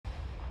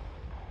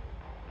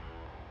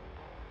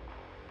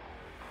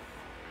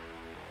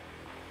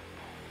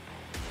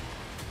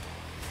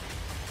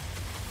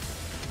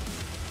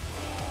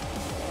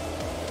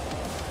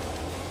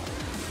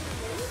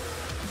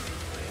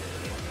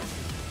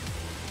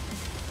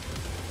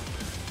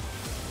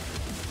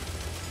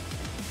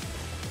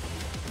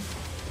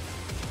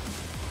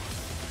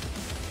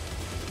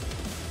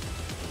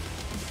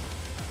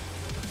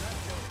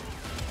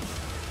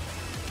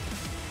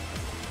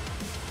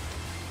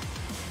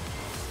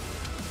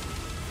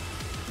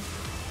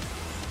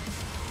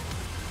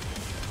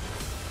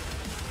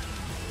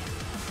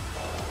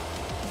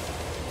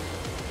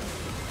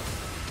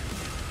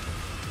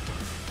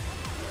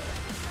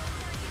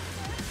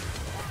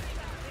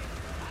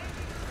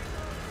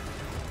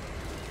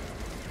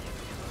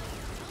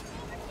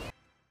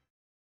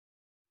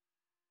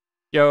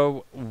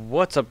Yo,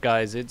 what's up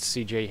guys, it's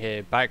CJ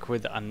here, back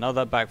with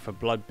another Back for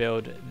Blood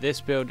build. This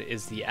build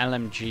is the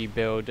LMG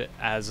build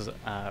as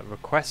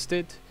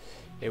requested.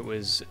 It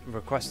was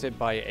requested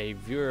by a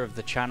viewer of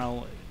the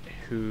channel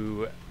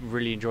who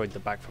really enjoyed the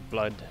Back for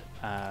Blood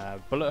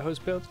bullet hose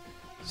build.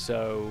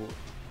 So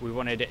we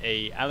wanted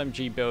a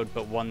LMG build,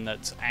 but one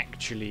that's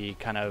actually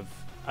kind of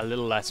a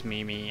little less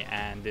memey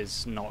and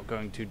is not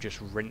going to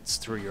just rinse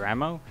through your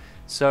ammo.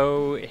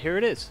 So here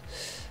it is.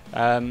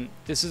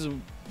 This is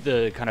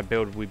the kind of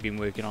build we've been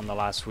working on the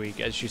last week.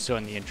 As you saw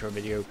in the intro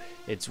video,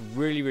 it's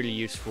really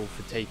useful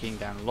for taking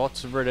down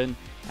lots of ridden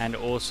and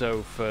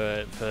also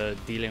for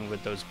dealing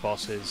with those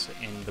bosses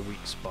in the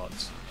weak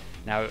spots.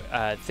 Now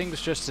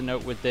things just to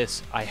note with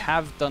this, I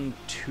have done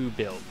two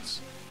builds,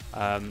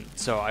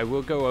 so I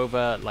will go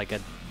over like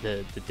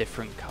the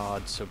different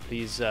cards, so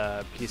please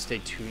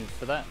stay tuned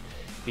for that,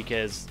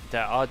 because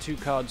there are two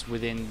cards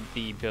within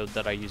the build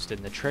that I used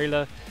in the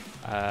trailer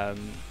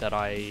that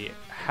I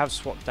have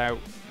swapped out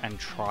and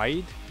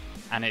tried,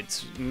 and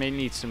it's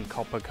mainly some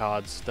copper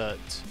cards that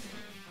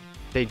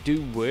they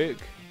do work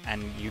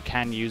and you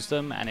can use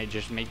them, and it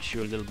just makes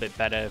you a little bit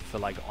better for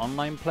like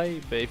online play.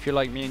 But if you're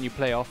like me and you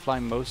play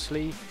offline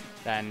mostly,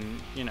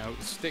 then you know,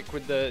 stick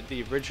with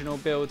the original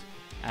build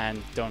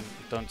and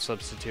don't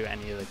substitute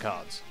any of the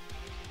cards.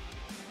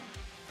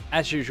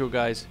 As usual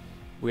guys,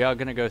 we are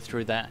going to go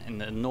through that in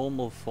the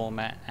normal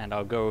format, and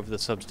I'll go over the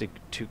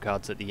substitute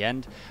cards at the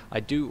end. I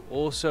do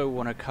also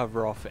want to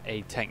cover off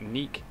a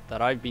technique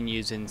that I've been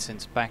using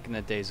since back in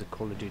the days of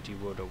Call of Duty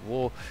World at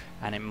War,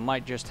 and it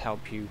might just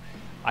help you.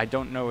 I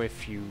don't know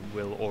if you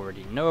will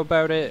already know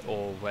about it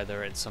or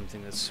whether it's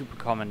something that's super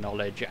common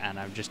knowledge and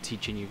I'm just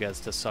teaching you guys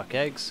to suck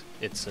eggs.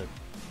 It's a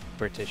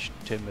British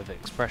term of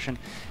expression.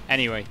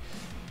 Anyway,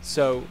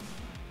 so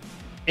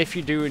if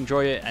you do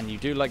enjoy it and you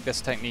do like this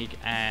technique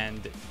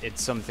and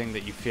it's something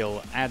that you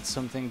feel adds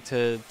something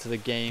to the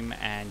game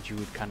and you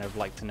would kind of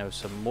like to know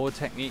some more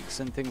techniques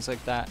and things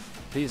like that,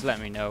 please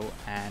let me know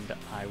and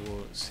I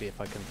will see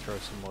if I can throw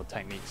some more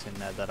techniques in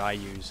there that I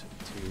use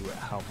to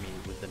help me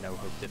with the no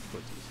hope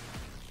difficulties.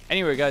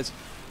 Anyway guys,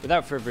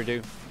 without further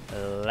ado,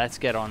 let's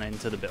get on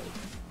into the build.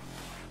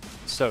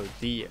 So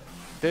the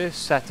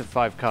first set of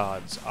 5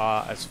 cards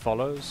are as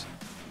follows.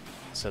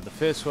 So the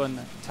first one,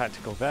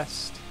 Tactical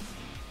Vest,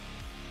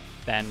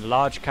 then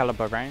large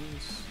caliber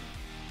rounds,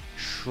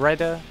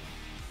 shredder,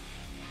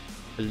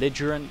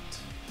 belligerent,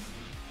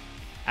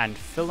 and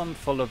fill them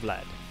full of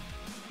lead.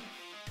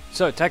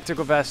 So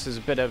tactical vest is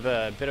a bit of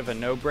a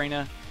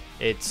no-brainer.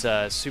 It's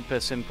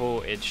super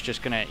simple. It's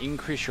just going to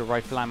increase your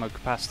rifle ammo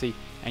capacity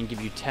and give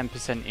you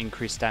 10%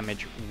 increased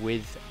damage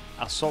with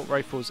assault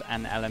rifles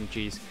and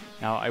LMGs.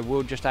 Now I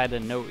will just add a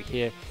note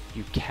here,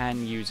 you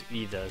can use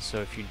either.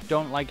 So if you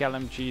don't like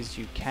LMGs,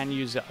 you can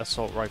use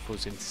assault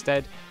rifles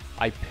instead.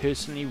 I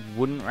personally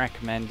wouldn't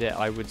recommend it.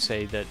 I would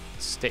say that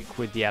stick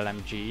with the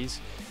LMGs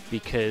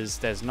because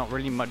there's not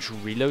really much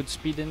reload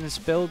speed in this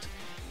build,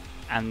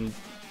 and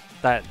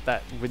that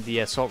with the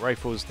assault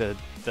rifles, the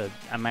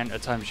amount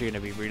of times you're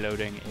going to be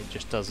reloading, it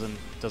just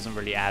doesn't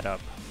really add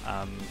up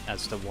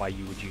as to why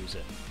you would use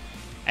it.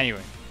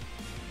 Anyway,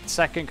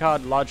 second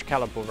card, large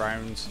caliber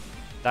rounds.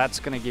 That's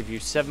going to give you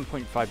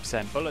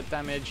 7.5% bullet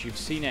damage. You've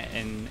seen it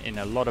in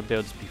a lot of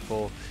builds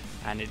before,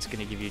 and it's going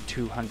to give you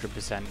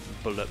 200%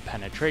 bullet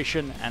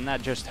penetration, and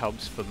that just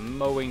helps for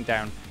mowing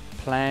down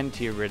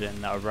plenty of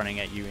ridden that are running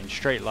at you in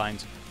straight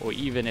lines, or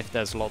even if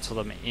there's lots of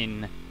them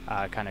in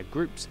kind of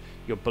groups,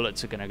 your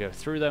bullets are going to go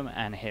through them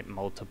and hit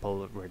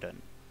multiple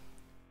ridden.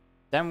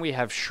 Then we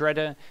have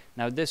Shredder.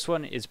 Now this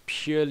one is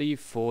purely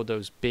for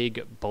those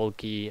big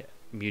bulky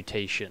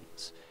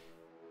mutations.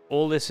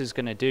 All this is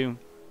going to do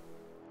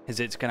is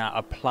it's going to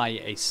apply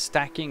a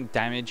stacking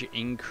damage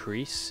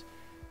increase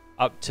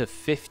up to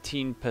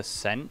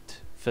 15%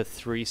 for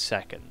 3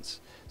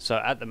 seconds. So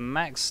at the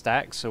max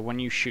stack, so when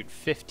you shoot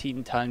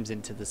 15 times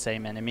into the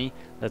same enemy,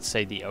 let's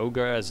say the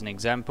ogre as an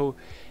example,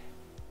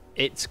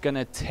 it's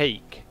gonna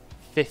take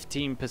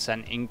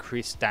 15%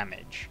 increased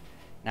damage.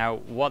 Now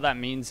what that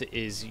means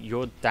is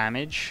your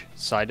damage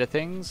side of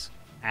things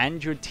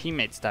and your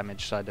teammates'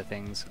 damage side of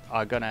things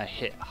are gonna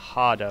hit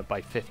harder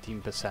by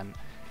 15%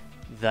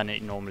 than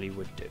it normally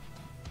would do.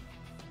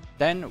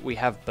 Then we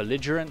have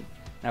Belligerent.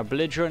 Now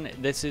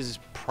belligerent, this is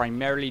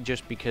primarily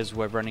just because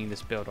we're running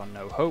this build on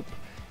no hope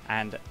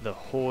and the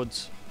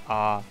hordes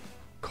are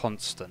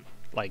constant.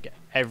 Like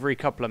every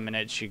couple of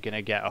minutes you're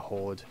gonna get a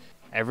horde.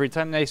 Every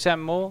time they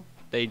send more,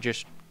 they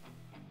just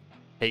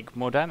take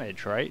more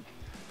damage, right?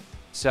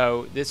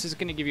 So this is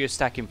gonna give you a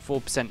stacking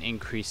 4%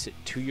 increase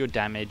to your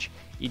damage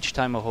each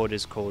time a horde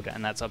is called,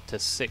 and that's up to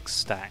 6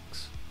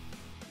 stacks.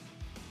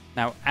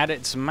 Now at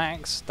its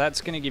max, that's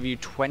gonna give you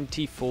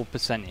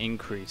 24%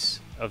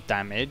 increase of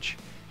damage,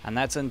 and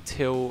that's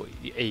until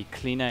a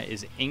cleaner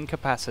is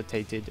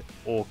incapacitated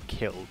or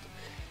killed.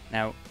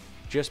 Now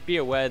just be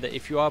aware that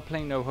if you are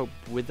playing no hope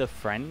with a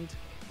friend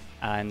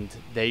and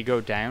they go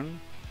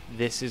down,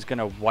 this is going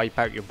to wipe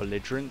out your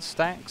belligerent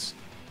stacks,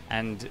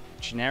 and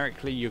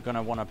generically you're going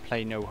to want to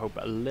play no hope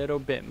a little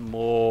bit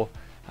more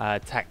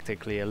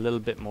tactically, a little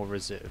bit more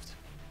reserved.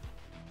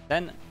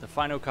 Then the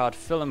final card,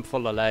 Fill 'em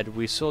Full of Lead.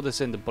 We saw this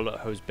in the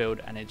bullet hose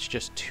build, and it's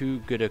just too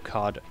good a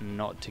card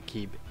not to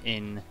keep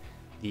in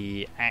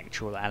the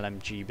actual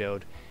LMG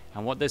build.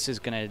 And what this is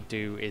going to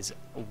do is,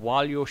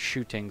 while you're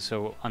shooting,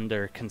 so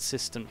under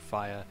consistent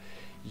fire,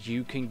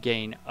 you can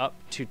gain up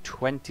to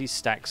 20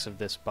 stacks of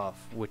this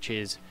buff, which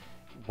is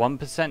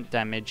 1%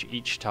 damage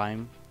each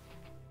time,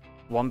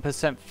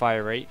 1%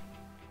 fire rate,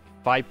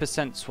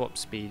 5% swap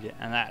speed,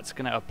 and that's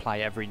going to apply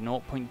every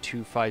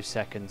 0.25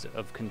 seconds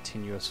of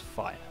continuous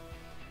fire.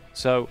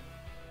 So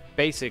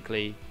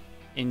basically,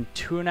 in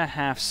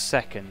 2.5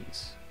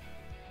 seconds,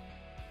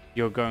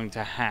 you're going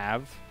to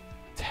have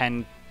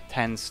 10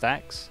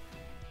 stacks,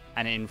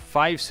 and in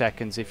 5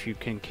 seconds, if you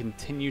can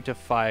continue to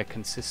fire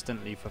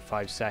consistently for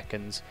 5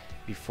 seconds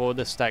before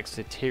the stacks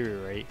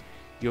deteriorate,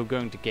 you're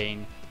going to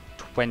gain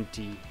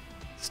 20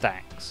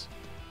 stacks.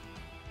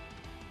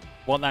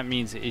 What that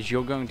means is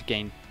you're going to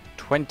gain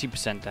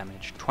 20%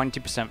 damage,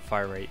 20%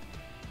 fire rate,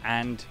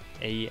 and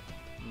a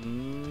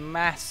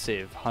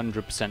massive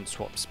 100%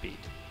 swap speed.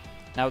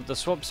 Now the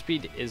swap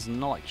speed is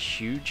not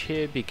huge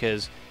here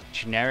because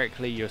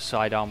generically your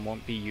sidearm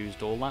won't be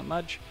used all that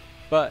much,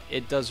 but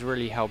it does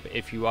really help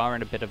if you are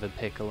in a bit of a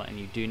pickle and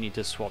you do need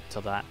to swap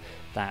to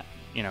that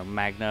you know,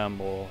 Magnum,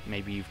 or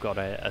maybe you've got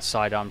a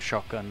sidearm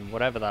shotgun,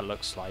 whatever that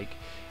looks like,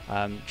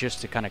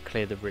 just to kind of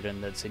clear the ridden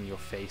that's in your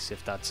face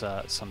if that's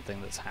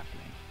something that's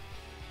happening.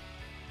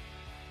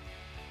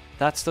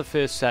 That's the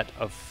first set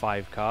of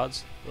 5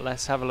 cards.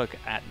 Let's have a look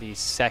at the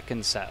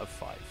second set of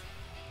 5.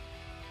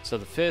 So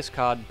the first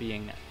card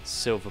being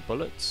Silver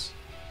Bullets,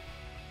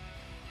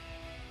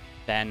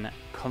 then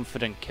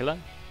Confident Killer,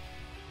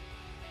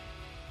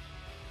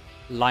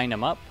 Line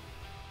 'em Up,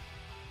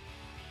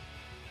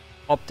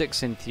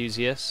 Optics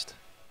Enthusiast,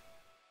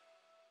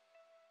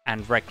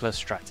 and Reckless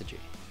Strategy.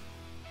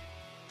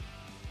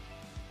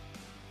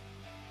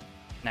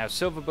 Now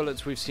Silver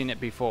Bullets, we've seen it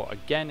before.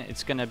 Again,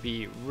 it's going to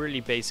be really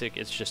basic.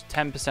 It's just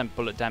 10%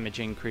 bullet damage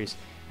increase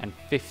and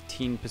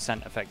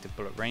 15% effective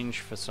bullet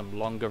range for some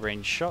longer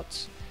range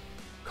shots.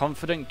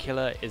 Confident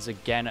Killer is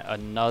again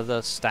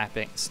another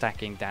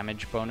stacking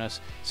damage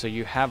bonus, so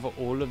you have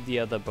all of the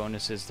other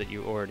bonuses that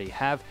you already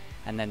have,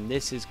 and then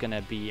this is going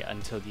to be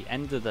until the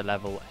end of the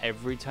level.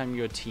 Every time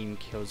your team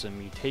kills a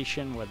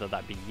mutation, whether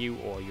that be you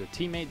or your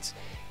teammates,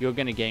 you're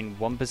going to gain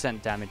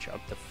 1% damage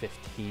up to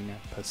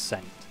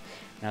 15%.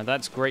 Now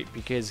that's great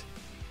because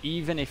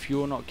even if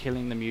you're not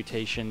killing the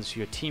mutations,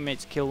 your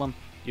teammates kill them,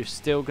 you're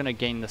still going to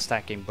gain the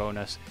stacking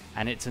bonus,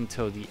 and it's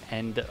until the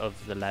end of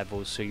the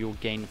level, so you'll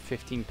gain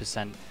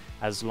 15%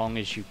 as long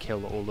as you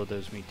kill all of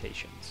those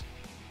mutations.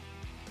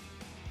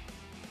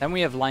 Then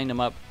we have Line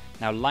 'em Up.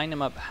 Now Line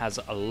 'em Up has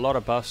a lot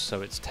of buffs,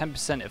 so it's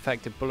 10%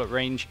 effective bullet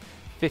range,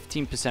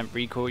 15%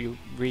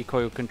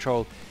 recoil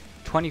control,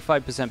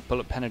 25%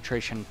 bullet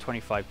penetration,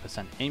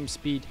 25% aim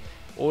speed.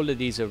 All of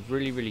these are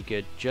really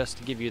good just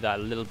to give you that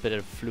little bit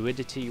of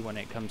fluidity when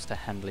it comes to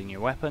handling your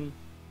weapon.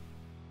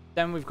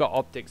 Then we've got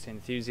Optics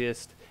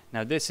Enthusiast.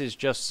 Now this is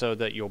just so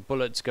that your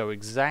bullets go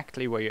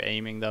exactly where you're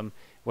aiming them,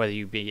 whether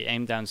you be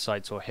aim down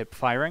sights or hip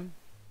firing.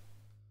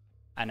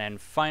 And then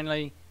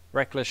finally,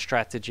 Reckless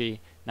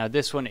Strategy. Now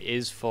this one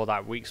is for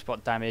that weak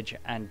spot damage,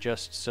 and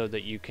just so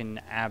that you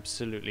can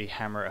absolutely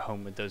hammer it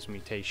home with those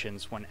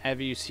mutations.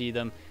 Whenever you see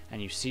them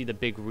and you see the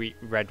big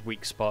red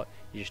weak spot,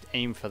 you just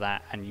aim for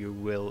that and you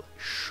will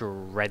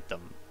shred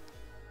them.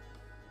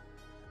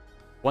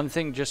 One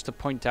thing just to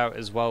point out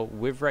as well,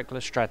 with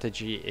Reckless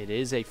Strategy, it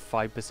is a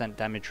 5%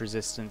 damage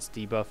resistance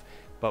debuff,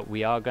 but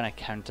we are going to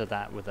counter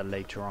that with a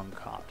later on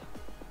card.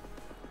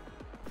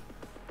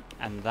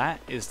 And that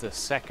is the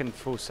second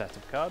full set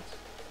of cards.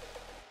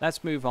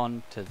 Let's move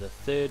on to the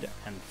third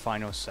and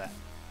final set.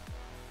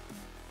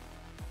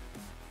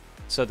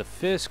 So the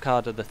first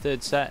card of the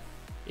third set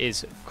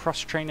is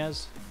Cross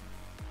Trainers,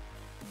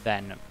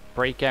 then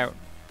Breakout,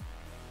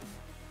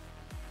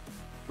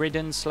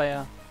 Ridden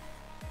Slayer,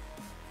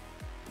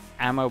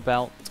 Ammo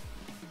Belt,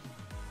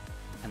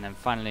 and then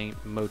finally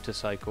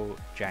Motorcycle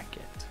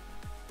Jacket.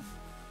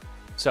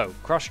 So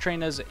Cross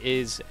Trainers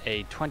is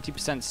a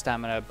 20%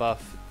 stamina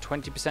buff,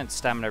 20%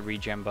 stamina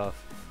regen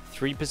buff,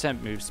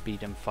 3% move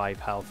speed and 5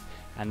 health,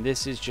 and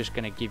this is just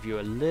going to give you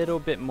a little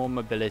bit more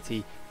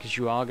mobility because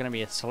you are going to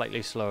be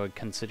slightly slower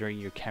considering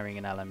you're carrying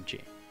an LMG.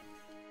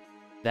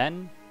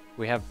 Then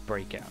we have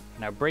Breakout.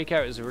 Now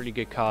Breakout is a really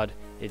good card.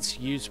 It's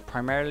used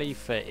primarily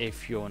for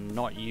if you're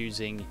not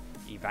using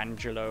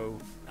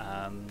Evangelo,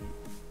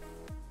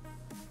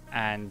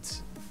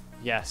 and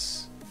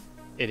yes,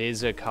 it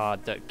is a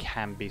card that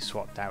can be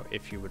swapped out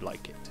if you would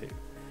like it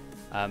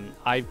to.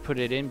 I've put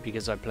it in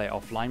because I play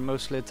offline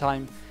most of the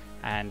time,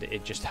 and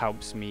it just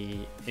helps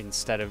me,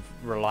 instead of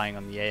relying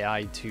on the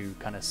AI to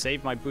kind of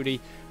save my booty,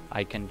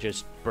 I can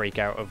just break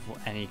out of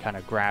any kind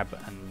of grab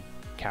and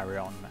carry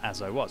on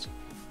as I was.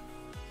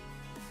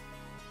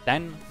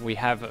 Then we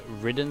have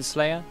Ridden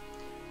Slayer.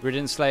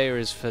 Ridden Slayer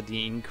is for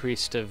the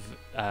increase of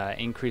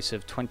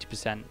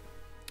 20%.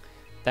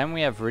 Then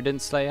we have Ridden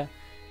Slayer.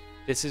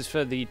 This is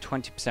for the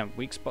 20%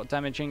 weak spot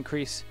damage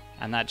increase,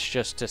 and that's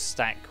just to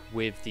stack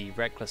with the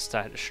reckless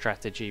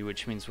strategy,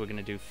 which means we're going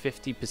to do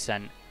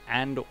 50%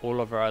 and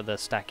all of our other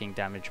stacking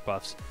damage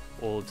buffs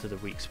all to the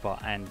weak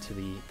spot and to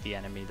the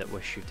enemy that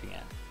we're shooting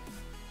at.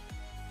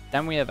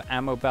 Then we have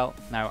ammo belt.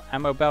 Now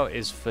ammo belt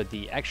is for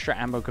the extra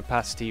ammo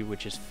capacity,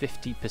 which is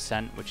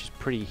 50%, which is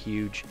pretty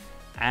huge,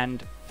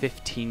 and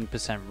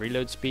 15%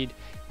 reload speed.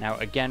 Now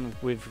again,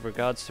 with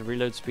regards to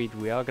reload speed,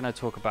 we are going to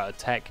talk about a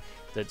tech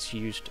that's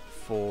used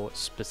for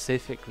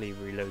specifically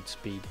reload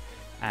speed,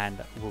 and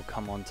we'll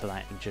come on to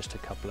that in just a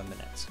couple of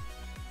minutes.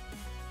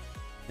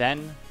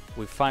 Then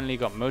we've finally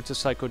got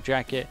motorcycle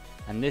jacket,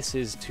 and this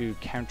is to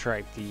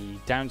counteract the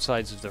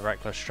downsides of the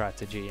reckless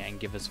strategy and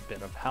give us a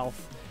bit of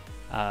health.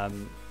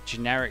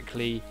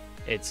 Generically,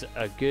 it's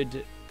a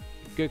good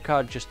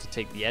card just to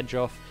take the edge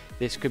off.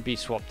 This could be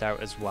swapped out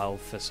as well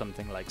for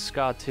something like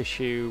scar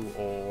tissue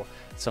or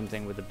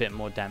something with a bit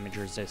more damage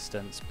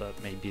resistance, but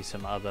maybe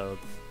some other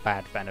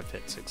bad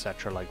benefits,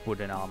 etc., like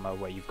wooden armor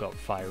where you've got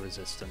fire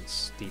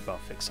resistance,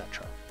 debuff,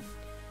 etc.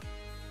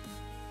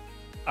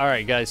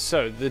 Alright guys,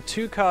 so the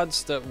two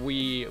cards that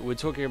we were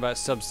talking about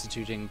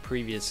substituting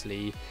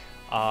previously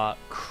are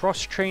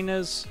Cross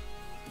Trainers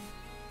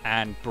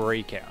and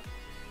Breakout.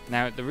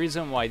 Now the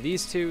reason why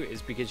these two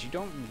is because you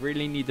don't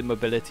really need the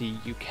mobility.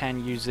 You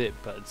can use it,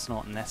 but it's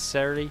not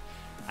necessary.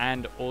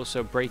 And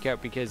also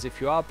Breakout, because if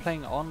you are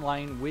playing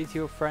online with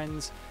your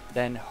friends,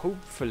 then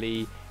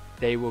hopefully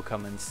they will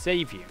come and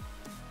save you.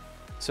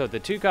 So the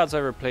two cards I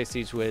replaced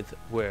these with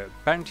were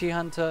Bounty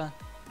Hunter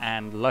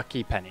and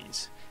Lucky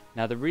Pennies.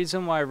 Now the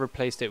reason why I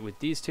replaced it with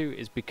these two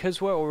is because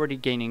we're already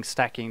gaining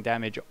stacking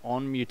damage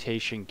on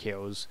mutation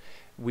kills.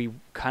 We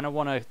kind of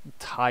want to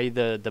tie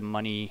the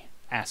money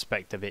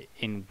aspect of it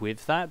in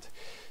with that.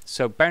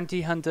 So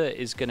Bounty Hunter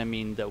is going to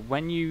mean that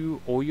when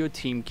you or your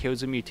team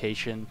kills a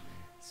mutation,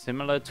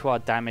 similar to our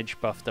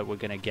damage buff that we're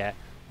going to get,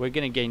 we're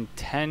going to gain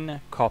 10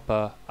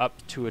 copper up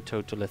to a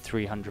total of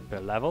 300 per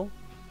level.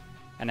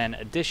 And then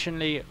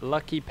additionally,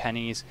 Lucky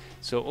Pennies.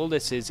 So all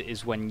this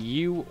is when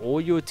you or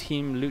your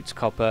team loots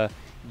copper,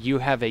 you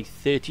have a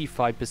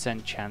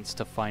 35% chance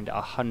to find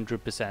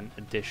 100%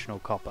 additional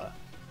copper.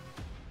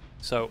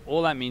 So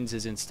all that means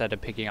is instead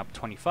of picking up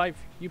 25,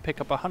 you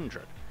pick up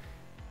 100.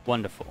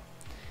 Wonderful.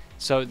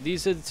 So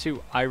these are the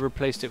two I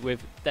replaced it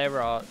with.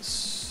 There are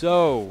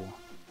so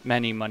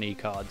many money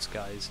cards,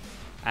 guys.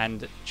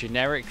 And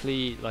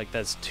generically, like,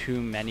 there's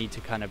too many to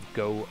kind of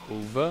go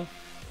over.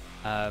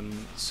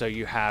 So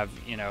you have,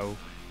 you know,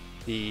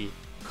 the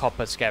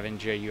Copper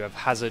Scavenger, you have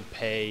Hazard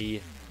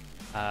Pay,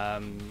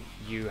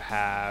 you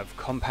have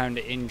Compound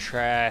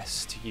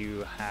Interest,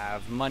 you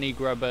have Money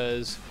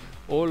Grubbers,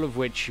 all of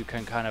which you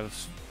can kind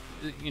of,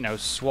 you know,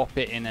 swap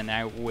it in and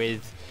out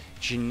with.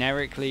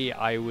 Generically,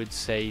 I would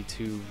say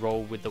to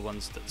roll with the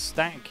ones that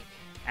stack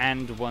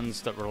and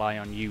ones that rely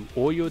on you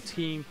or your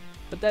team,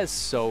 but there's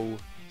so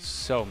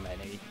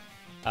many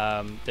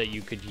that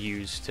you could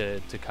use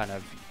to kind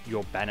of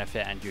your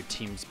benefit and your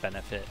team's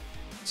benefit.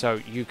 So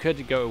you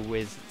could go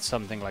with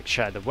something like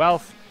Share the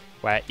Wealth,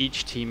 where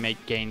each teammate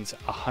gains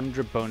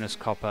 100 bonus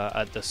copper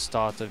at the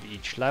start of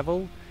each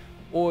level.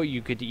 Or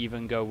you could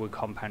even go with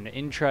Compound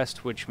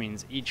Interest, which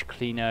means each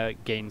cleaner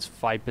gains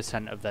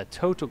 5% of their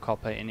total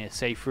copper in a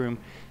safe room.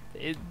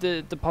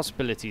 The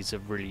possibilities are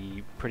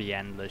really pretty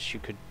endless. You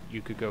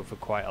could go for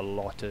quite a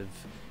lot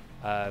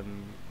of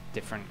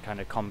different kind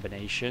of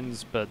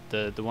combinations, but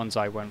the ones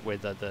I went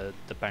with are the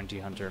Bounty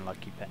Hunter and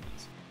Lucky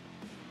Pennies.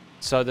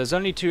 So there's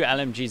only two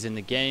LMGs in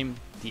the game,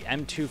 the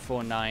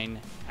M249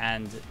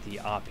 and the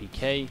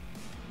RPK.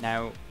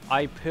 Now,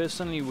 I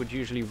personally would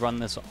usually run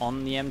this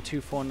on the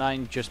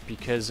M249 just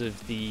because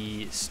of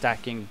the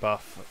stacking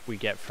buff we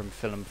get from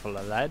Film Full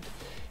of Lead,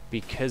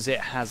 because it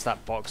has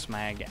that box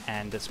mag,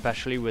 and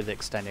especially with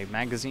extended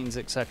magazines,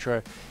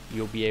 etc.,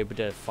 you'll be able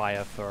to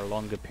fire for a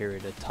longer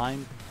period of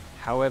time.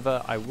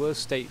 However, I will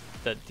state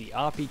that the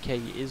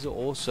RPK is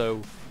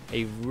also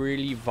a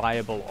really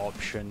viable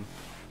option.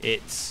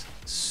 It's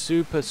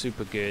super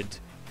good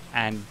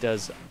and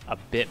does a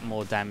bit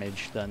more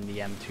damage than the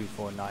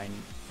M249,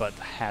 but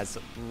has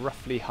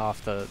roughly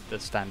half the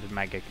standard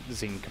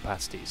magazine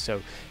capacity.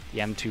 So the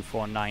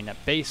M249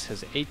 at base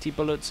has 80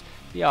 bullets,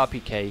 the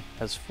RPK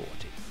has 40.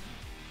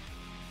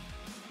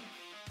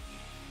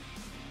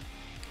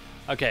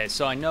 Okay,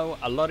 so I know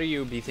a lot of you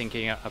will be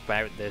thinking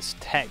about this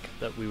tech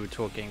that we were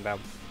talking about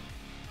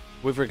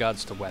with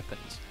regards to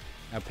weapons.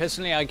 Now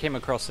personally, I came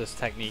across this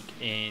technique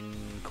in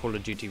Call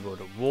of Duty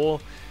World at War,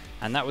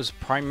 and that was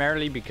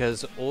primarily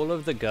because all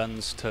of the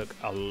guns took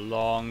a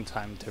long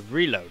time to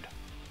reload.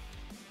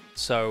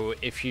 So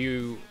if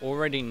you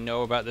already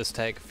know about this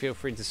tech, feel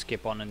free to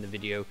skip on in the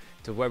video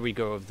to where we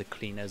go over the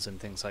cleaners and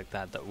things like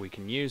that we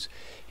can use.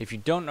 If you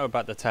don't know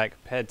about the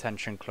tech, pay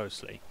attention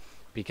closely,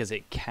 because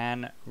it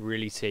can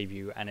really save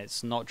you, and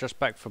it's not just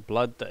Back 4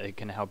 Blood that it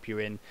can help you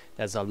in.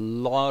 There's a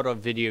lot of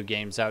video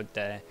games out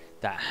there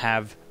that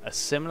have a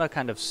similar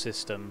kind of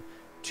system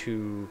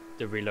to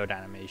the reload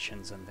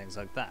animations and things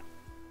like that.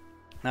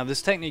 Now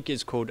this technique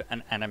is called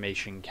an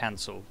animation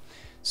cancel.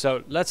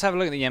 So let's have a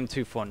look at the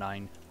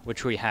M249,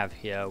 which we have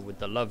here with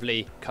the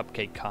lovely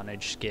Cupcake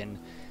Carnage skin.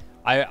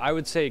 I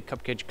would say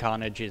Cupcake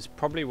Carnage is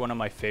probably one of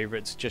my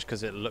favorites just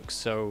because it looks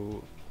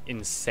so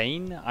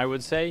insane, I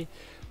would say.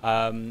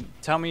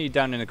 Tell me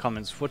down in the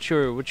comments, what's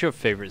your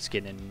favorite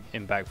skin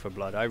in Back 4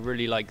 Blood? I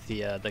really like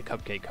the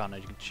Cupcake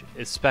Carnage,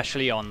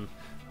 especially on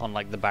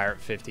like the Barrett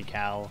 50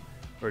 cal,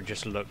 where it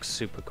just looks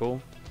super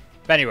cool.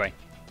 But anyway,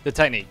 the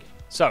technique.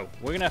 So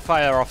we're gonna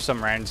fire off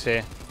some rounds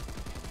here.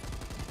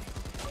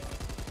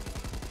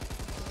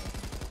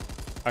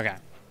 Okay,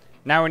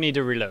 now we need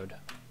to reload.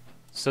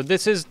 So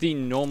this is the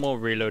normal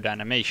reload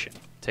animation.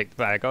 Take the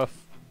bag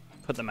off,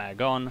 put the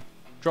mag on,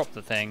 drop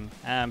the thing,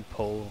 and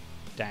pull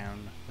down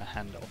the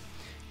handle.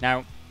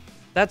 Now,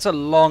 that's a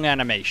long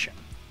animation.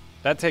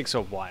 That takes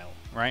a while,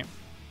 right?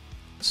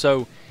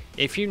 So,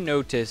 if you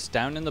notice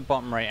down in the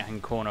bottom right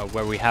hand corner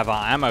where we have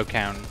our ammo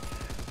count,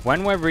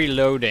 when we're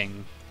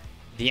reloading,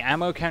 the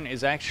ammo count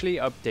is actually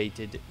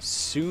updated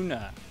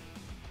sooner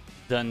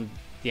than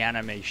the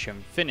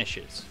animation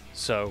finishes.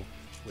 So,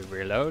 we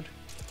reload,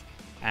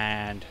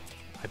 and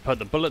I put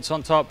the bullets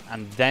on top,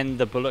 and then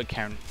the bullet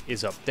count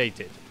is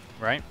updated,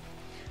 right?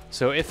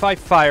 So if I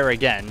fire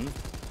again,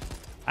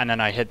 and then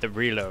I hit the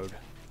reload,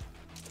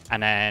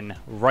 and then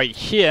right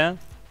here,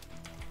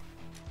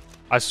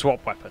 I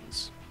swap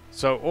weapons.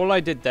 So all I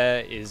did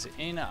there is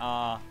in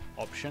our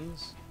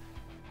options,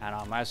 and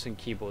our mouse and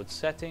keyboard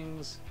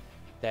settings,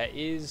 there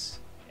is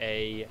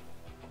a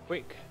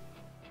quick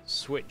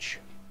switch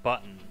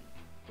button,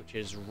 which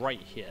is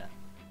right here.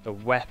 The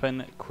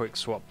weapon quick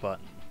swap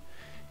button.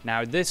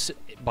 Now this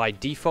by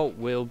default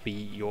will be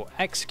your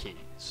X key.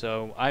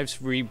 So I've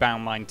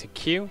rebound mine to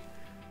Q,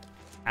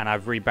 and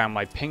I've rebound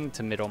my ping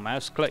to middle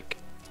mouse click.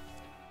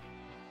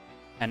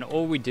 And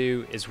all we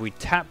do is we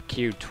tap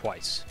Q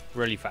twice,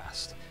 really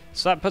fast.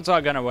 So that puts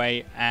our gun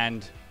away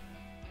and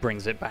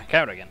brings it back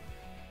out again.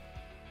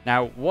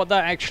 Now what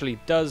that actually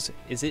does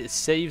is it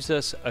saves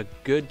us a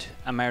good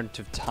amount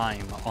of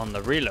time on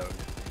the reload,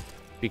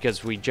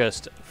 because we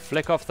just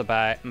flick off the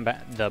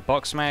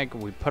box mag,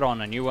 we put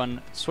on a new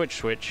one,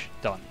 switch,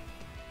 done.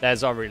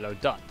 There's our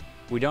reload done.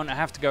 We don't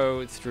have to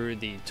go through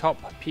the top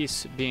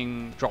piece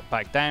being dropped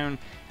back down,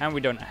 and we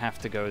don't have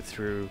to go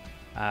through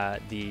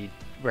the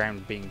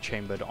round being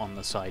chambered on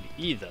the side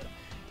either,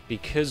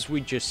 because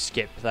we just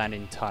skip that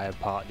entire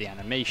part of the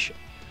animation.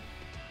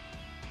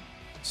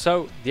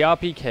 So the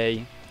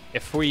RPK,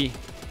 if we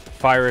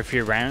fire a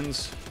few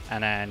rounds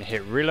and then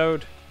hit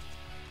reload,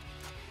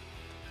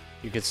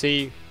 you can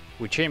see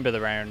we chamber the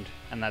round,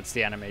 and that's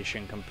the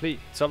animation complete.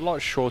 It's a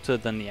lot shorter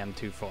than the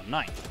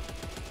M249.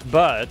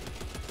 But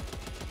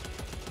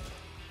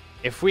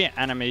if we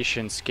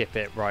animation skip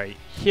it right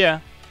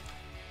here,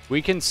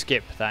 we can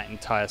skip that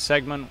entire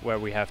segment where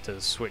we have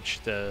to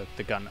switch the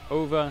gun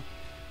over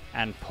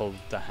and pull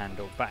the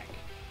handle back.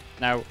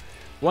 Now,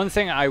 one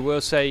thing I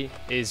will say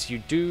is you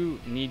do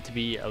need to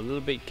be a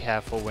little bit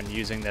careful when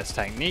using this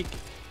technique,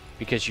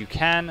 because you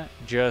can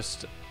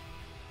just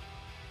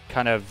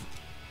kind of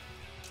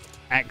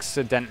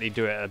accidentally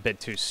do it a bit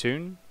too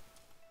soon.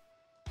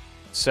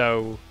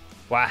 So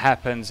what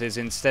happens is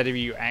instead of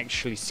you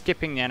actually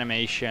skipping the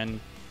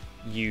animation,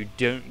 you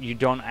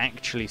don't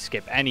actually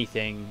skip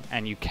anything,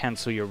 and you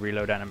cancel your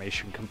reload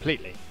animation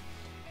completely.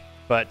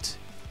 But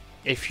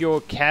if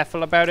you're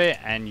careful about it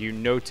and you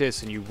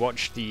notice and you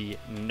watch the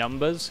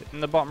numbers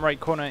in the bottom right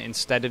corner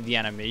instead of the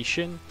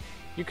animation,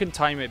 you can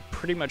time it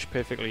pretty much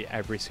perfectly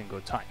every single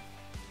time.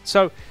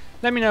 So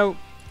let me know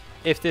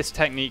if this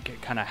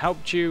technique kind of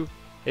helped you,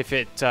 if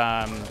it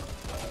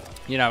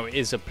you know,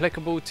 is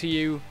applicable to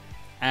you,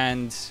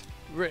 and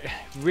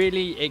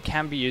really it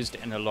can be used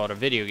in a lot of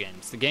video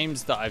games. The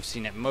games that I've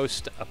seen it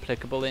most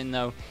applicable in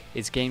though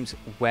is games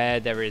where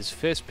there is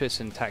first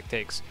person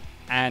tactics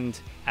and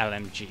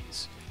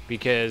LMGs,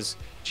 because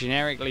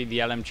generically the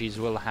LMGs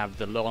will have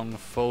the long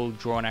full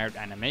drawn out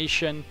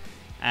animation,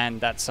 and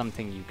that's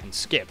something you can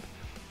skip.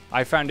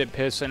 I found it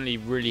personally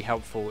really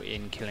helpful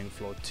in Killing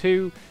Floor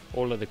 2,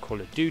 all of the Call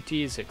of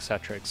Duties,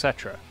 etc,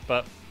 etc.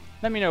 But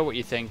let me know what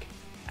you think,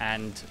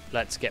 and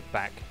let's get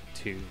back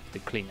to the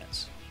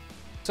cleaners.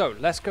 So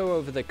let's go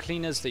over the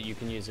cleaners that you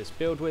can use this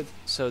build with.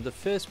 So the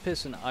first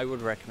person I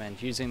would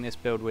recommend using this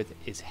build with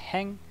is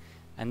Heng,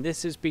 and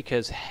this is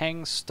because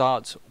Heng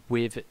starts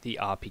with the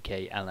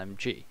RPK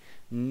LMG.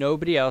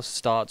 Nobody else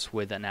starts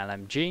with an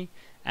LMG,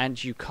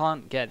 and you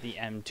can't get the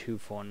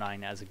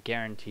M249 as a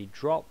guaranteed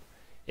drop.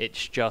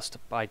 It's just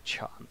by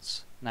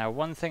chance. Now,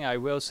 one thing I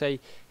will say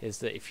is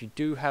that if you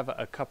do have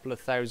a couple of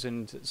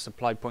thousand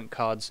supply point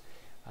cards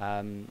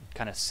kind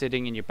of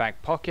sitting in your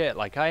back pocket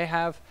like I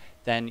have,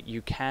 then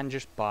you can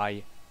just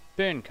buy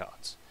burn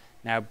cards.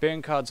 Now,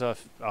 burn cards are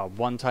a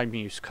one-time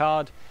use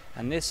card,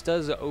 and this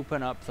does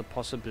open up the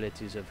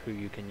possibilities of who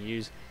you can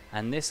use,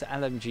 and this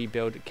LMG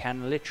build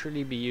can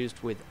literally be used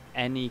with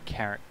any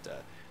character.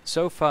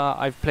 So far,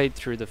 I've played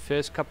through the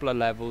first couple of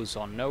levels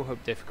on no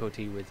hope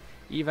difficulty with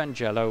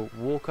Evangelo,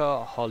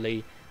 Walker,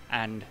 Holly,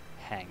 and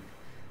Heng.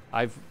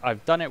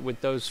 I've done it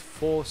with those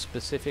four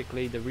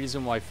specifically. The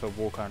reason why for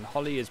Walker and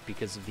Holly is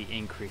because of the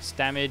increased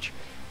damage,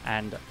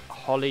 and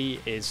Holly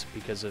is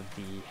because of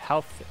the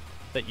health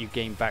that you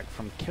gain back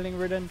from killing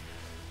Ridden.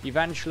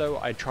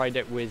 Evangelo I tried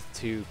it with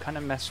to kind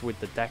of mess with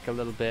the deck a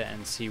little bit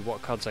and see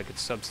what cards I could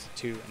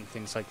substitute and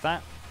things like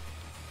that,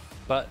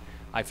 but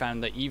I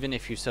found that even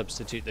if you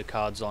substitute the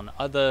cards on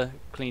other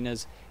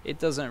cleaners, it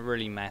doesn't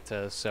really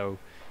matter, so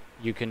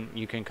you can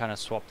kind of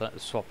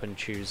swap and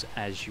choose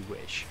as you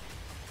wish.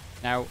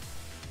 Now,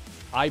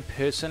 I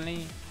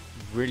personally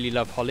really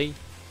love Holly.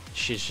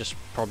 She's just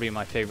probably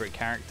my favorite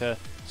character,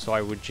 so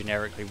I would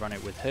generically run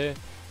it with her.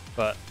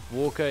 But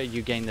Walker,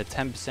 you gain the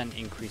 10%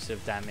 increase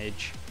of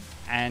damage,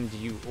 and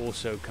you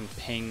also can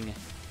ping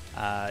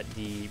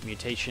the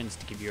mutations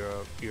to give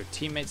your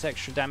teammates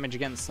extra damage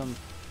against them.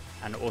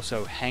 And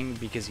also Heng,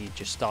 because he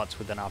just starts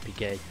with an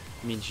RPK,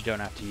 means you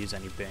don't have to use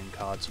any burn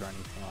cards or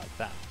anything like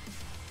that.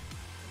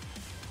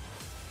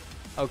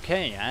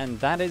 Okay, and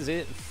that is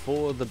it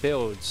for the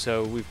build.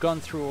 So we've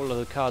gone through all of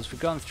the cards, we've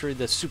gone through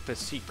the super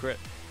secret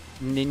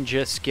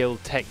ninja skill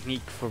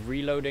technique for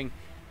reloading,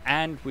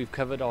 and we've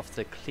covered off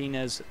the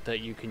cleaners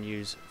that you can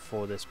use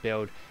for this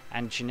build,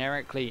 and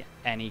generically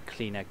any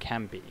cleaner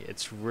can be.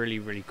 It's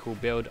really cool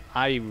build.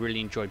 I really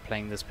enjoyed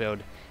playing this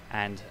build,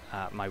 and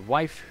my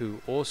wife, who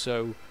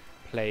also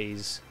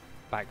plays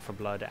Back 4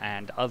 Blood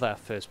and other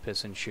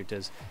first-person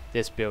shooters,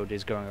 this build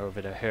is going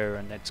over to her,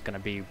 and it's going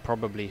to be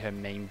probably her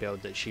main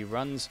build that she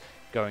runs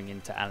going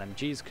into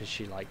LMGs, because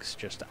she likes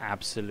just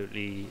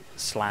absolutely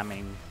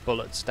slamming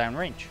bullets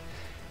downrange.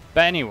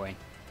 But anyway,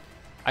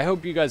 I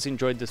hope you guys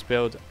enjoyed this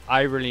build.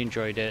 I really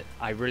enjoyed it.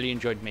 I really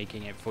enjoyed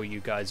making it for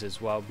you guys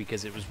as well,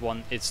 because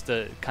it's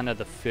the kind of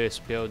the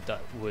first build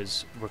that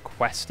was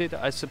requested,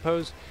 I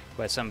suppose,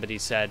 where somebody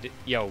said,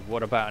 yo,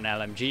 what about an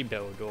LMG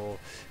build? Or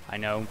I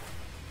know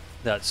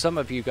that some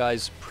of you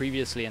guys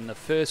previously in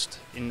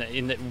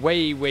the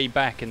way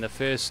back in the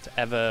first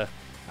ever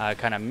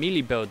kind of melee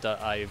build that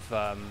I've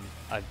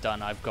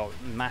done, I've got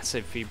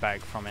massive feedback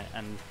from it,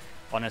 and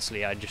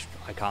honestly I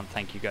can't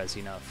thank you guys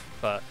enough.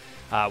 But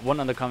one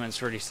of the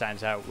comments really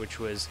stands out, which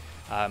was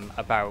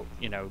about,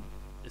 you know,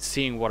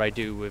 seeing what I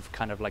do with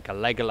kind of like a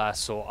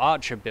Legolas or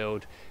Archer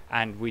build,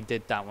 and we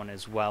did that one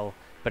as well,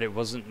 but it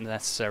wasn't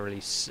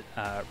necessarily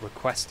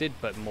requested,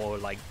 but more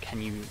like,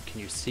 can you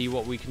see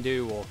what we can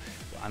do, or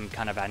I'm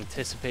kind of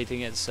anticipating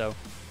it. So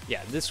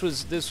yeah, this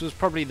was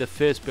probably the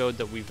first build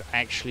that we've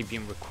actually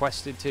been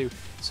requested to,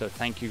 so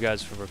thank you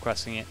guys for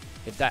requesting it.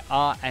 If there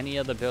are any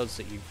other builds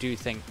that you do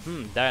think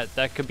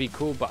that could be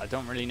cool, but I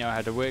don't really know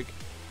how to work,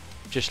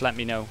 just let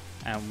me know,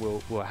 and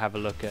we'll have a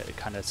look at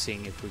kind of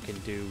seeing if we can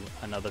do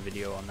another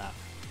video on that.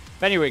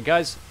 But anyway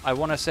guys, I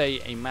want to say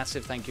a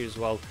massive thank you as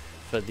well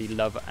for the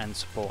love and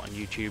support on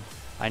YouTube.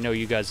 I know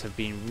you guys have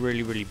been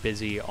really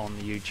busy on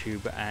the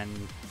YouTube, and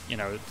you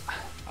know,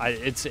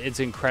 it's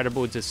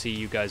incredible to see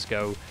you guys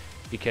go,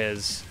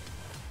 because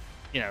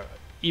you know,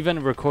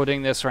 even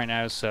recording this right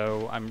now,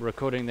 so I'm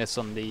recording this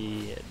on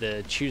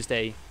the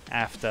Tuesday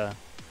after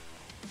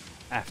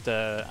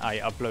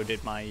I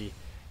uploaded my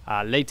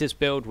latest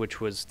build, which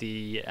was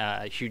the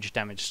huge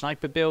damage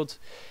sniper build,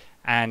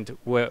 and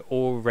we're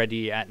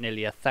already at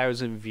nearly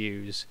 1,000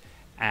 views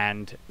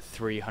and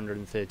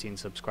 313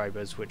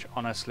 subscribers, which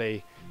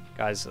honestly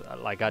guys,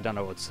 like, I don't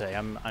know what to say.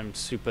 I'm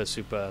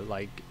super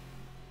like,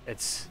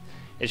 it's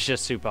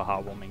just super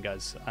heartwarming,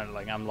 guys.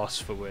 I'm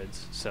lost for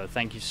words, so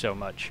thank you so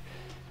much.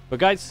 But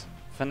guys,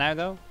 for now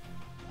though,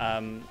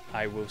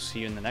 I will see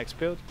you in the next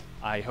build.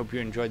 I hope you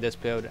enjoyed this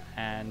build,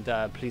 and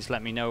please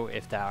let me know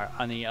if there are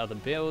any other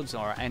builds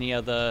or any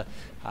other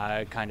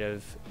kind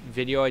of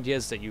video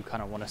ideas that you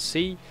kind of want to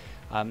see.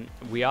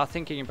 We are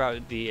thinking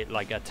about the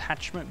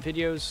attachment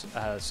videos,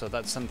 so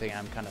that's something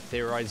I'm kind of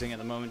theorizing at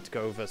the moment, to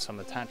go over some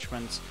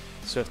attachments.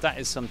 So if that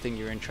is something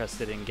you're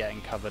interested in getting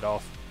covered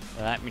off,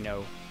 let me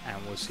know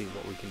and we'll see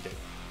what we can do.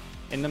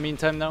 In the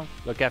meantime though,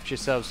 look after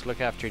yourselves, look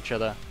after each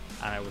other,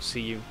 and I will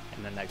see you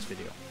in the next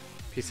video.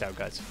 Peace out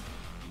guys.